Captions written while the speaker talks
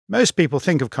Most people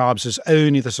think of carbs as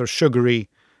only the sort of sugary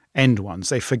end ones.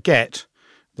 They forget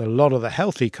that a lot of the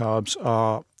healthy carbs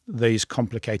are these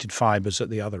complicated fibers at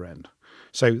the other end.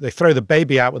 So they throw the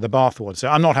baby out with the bathwater and say,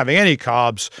 I'm not having any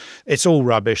carbs. It's all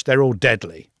rubbish. They're all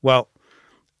deadly. Well,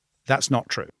 that's not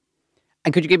true.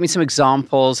 And could you give me some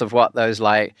examples of what those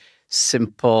like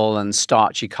simple and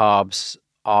starchy carbs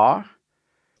are?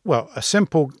 Well, a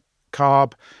simple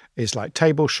carb is like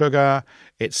table sugar.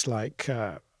 It's like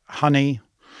honey,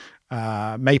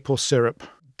 maple syrup.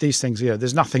 These things,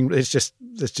 there's nothing. It's just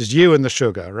you and the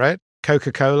sugar, right?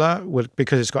 Coca-Cola,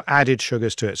 because it's got added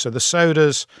sugars to it. So the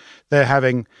sodas, they're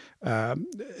having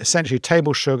essentially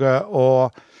table sugar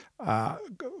or high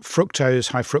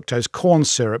fructose corn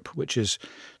syrup, which is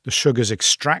the sugars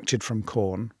extracted from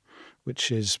corn,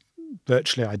 which is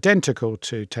virtually identical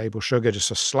to table sugar,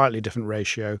 just a slightly different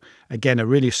ratio. Again, a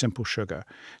really simple sugar.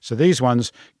 So these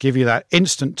ones give you that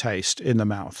instant taste in the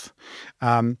mouth.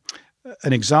 An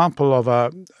example of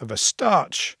a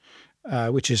starch,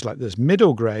 which is like this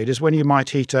middle grade, is when you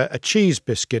might eat a cheese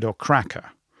biscuit or cracker.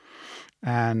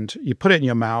 And you put it in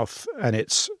your mouth and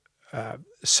it's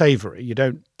savory. You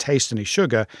don't taste any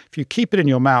sugar. If you keep it in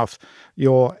your mouth,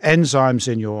 your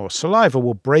enzymes in your saliva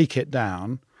will break it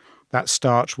down. That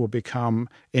starch will become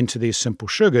into these simple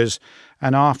sugars.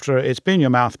 And after it's been in your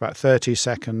mouth about 30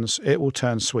 seconds, it will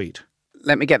turn sweet.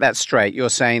 Let me get that straight. You're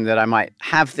saying that I might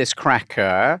have this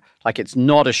cracker, like it's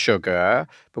not a sugar,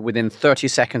 but within 30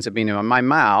 seconds of being in my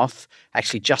mouth,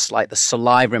 actually just like the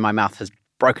saliva in my mouth has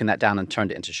broken that down and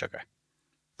turned it into sugar.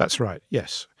 That's right,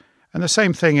 yes. And the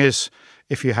same thing is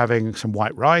if you're having some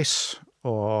white rice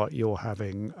or you're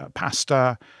having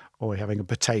pasta or you're having a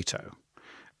potato.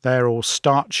 They're all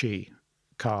starchy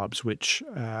carbs, which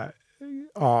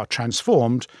are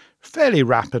transformed fairly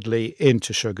rapidly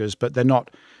into sugars, but they're not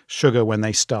sugar when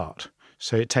they start.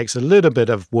 So it takes a little bit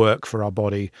of work for our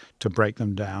body to break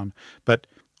them down. But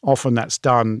often that's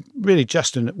done really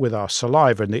just with our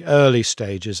saliva in the early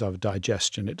stages of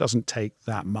digestion. It doesn't take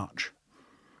that much.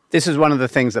 This is one of the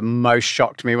things that most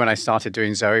shocked me when I started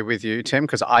doing ZOE with you, Tim,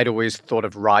 because I'd always thought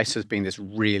of rice as being this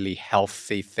really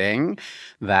healthy thing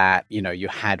that, you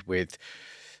had with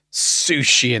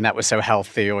sushi and that was so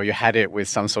healthy, or you had it with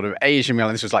some sort of Asian meal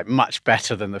and this was like much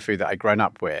better than the food that I'd grown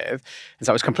up with. And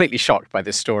so I was completely shocked by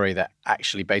this story that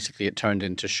actually basically it turned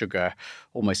into sugar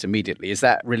almost immediately. Is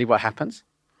that really what happens?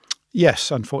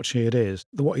 Yes, unfortunately it is.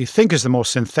 What you think is the more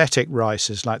synthetic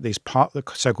rices, like these the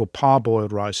so-called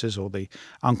parboiled rices or the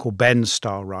Uncle Ben's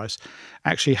style rice,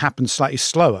 actually happens slightly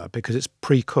slower because it's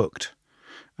pre-cooked.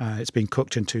 It's been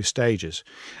cooked in 2 stages.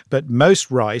 But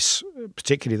most rice,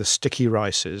 particularly the sticky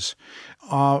rices,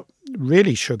 are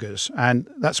really sugars. And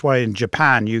that's why in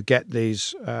Japan you get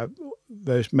these,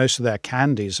 most of their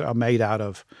candies are made out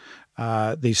of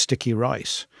these sticky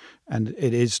rice. And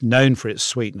it is known for its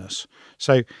sweetness.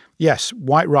 So yes,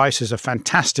 white rice is a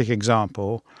fantastic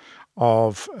example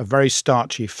of a very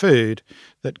starchy food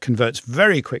that converts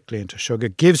very quickly into sugar,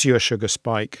 gives you a sugar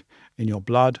spike in your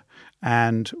blood,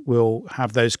 and will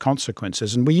have those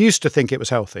consequences. And we used to think it was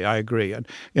healthy, I agree. And,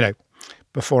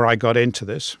 before I got into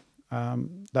this,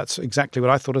 that's exactly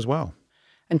what I thought as well.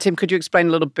 And Tim, could you explain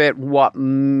a little bit what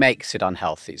makes it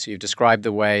unhealthy? So you've described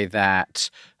the way that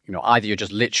either you're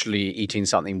just literally eating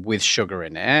something with sugar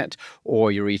in it,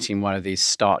 or you're eating one of these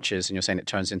starches and you're saying it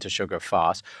turns into sugar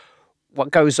fast.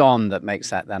 What goes on that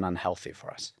makes that then unhealthy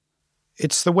for us?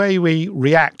 It's the way we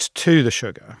react to the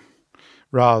sugar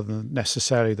rather than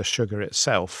necessarily the sugar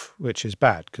itself, which is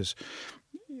bad because,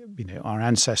 our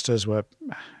ancestors were,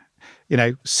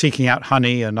 seeking out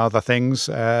honey and other things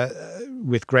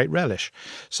with great relish.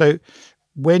 So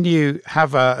when you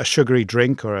have a sugary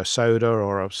drink or a soda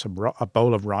or a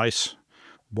bowl of rice,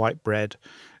 white bread,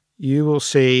 you will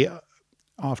see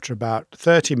after about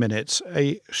 30 minutes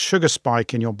a sugar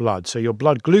spike in your blood. So your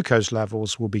blood glucose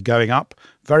levels will be going up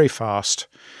very fast.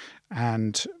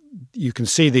 And you can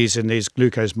see these in these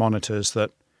glucose monitors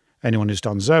that anyone who's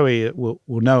done ZOE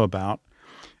will know about.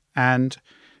 And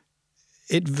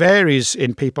it varies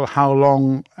in people how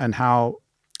long and how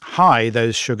high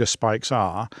those sugar spikes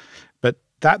are.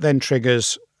 That then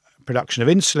triggers production of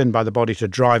insulin by the body to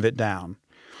drive it down.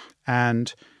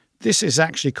 And this is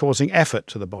actually causing effort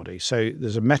to the body. So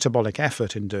there's a metabolic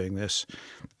effort in doing this.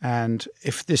 And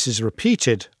if this is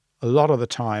repeated a lot of the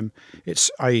time,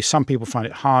 i.e. some people find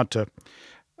it hard to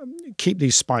keep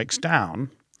these spikes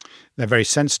down. They're very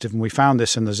sensitive. And we found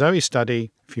this in the ZOE study,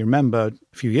 if you remember,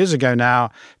 a few years ago now,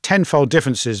 10-fold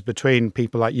differences between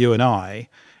people like you and I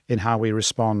in how we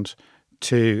respond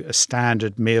to a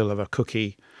standard meal of a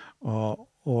cookie or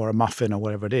a muffin or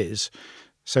whatever it is.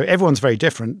 So everyone's very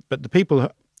different, but the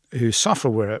people who suffer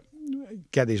with it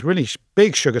get these really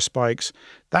big sugar spikes.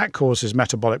 That causes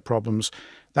metabolic problems.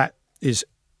 That is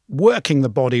working the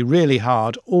body really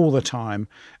hard all the time.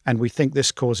 And we think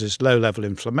this causes low-level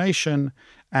inflammation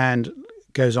and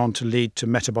goes on to lead to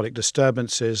metabolic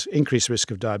disturbances, increased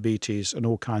risk of diabetes, and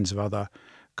all kinds of other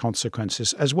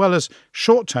consequences, as well as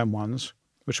short-term ones,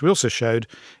 which we also showed,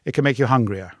 it can make you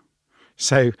hungrier.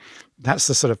 So that's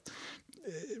the sort of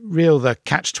the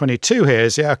catch-22 here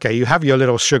is, yeah, okay, you have your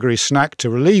little sugary snack to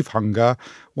relieve hunger.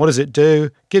 What does it do?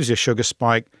 Gives you a sugar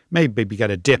spike. Maybe you get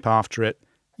a dip after it.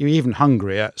 You're even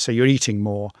hungrier, so you're eating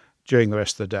more during the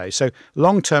rest of the day. So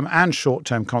long-term and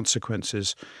short-term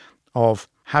consequences of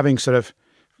having sort of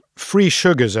free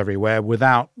sugars everywhere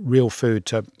without real food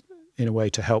to, in a way,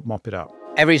 to help mop it up.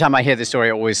 Every time I hear this story,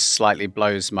 it always slightly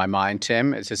blows my mind,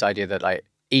 Tim. It's this idea that like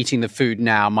eating the food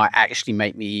now might actually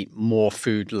make me eat more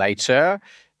food later.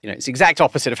 You know, it's the exact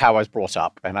opposite of how I was brought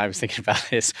up. And I was thinking about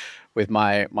this with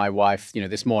my wife,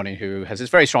 this morning, who has this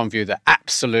very strong view that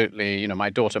absolutely, my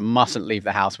daughter mustn't leave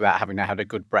the house without having had a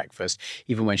good breakfast,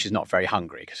 even when she's not very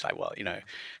hungry. Because like, well,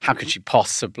 how could she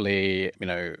possibly,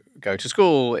 go to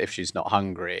school if she's not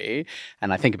hungry?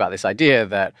 And I think about this idea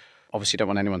that obviously you don't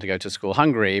want anyone to go to school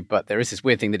hungry, but there is this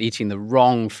weird thing that eating the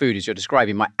wrong food, as you're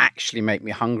describing, might actually make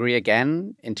me hungry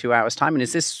again in 2 hours' time. And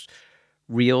is this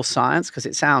real science? Because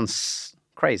it sounds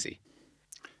crazy.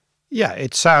 Yeah,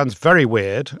 it sounds very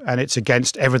weird, and it's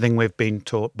against everything we've been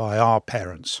taught by our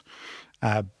parents.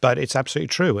 But it's absolutely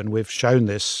true, and we've shown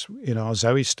this in our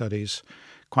ZOE studies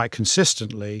quite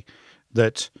consistently,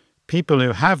 that people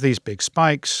who have these big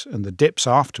spikes and the dips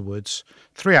afterwards,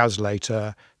 3 hours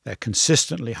later, they're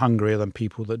consistently hungrier than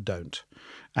people that don't.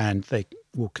 And they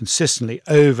will consistently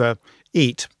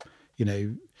overeat,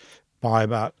 by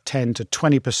about 10 to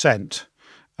 20%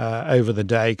 over the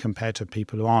day compared to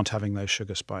people who aren't having those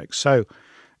sugar spikes. So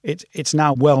it's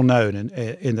now well known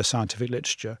in the scientific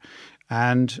literature.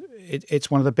 And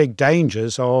it's one of the big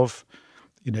dangers of,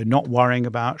 not worrying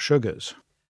about sugars.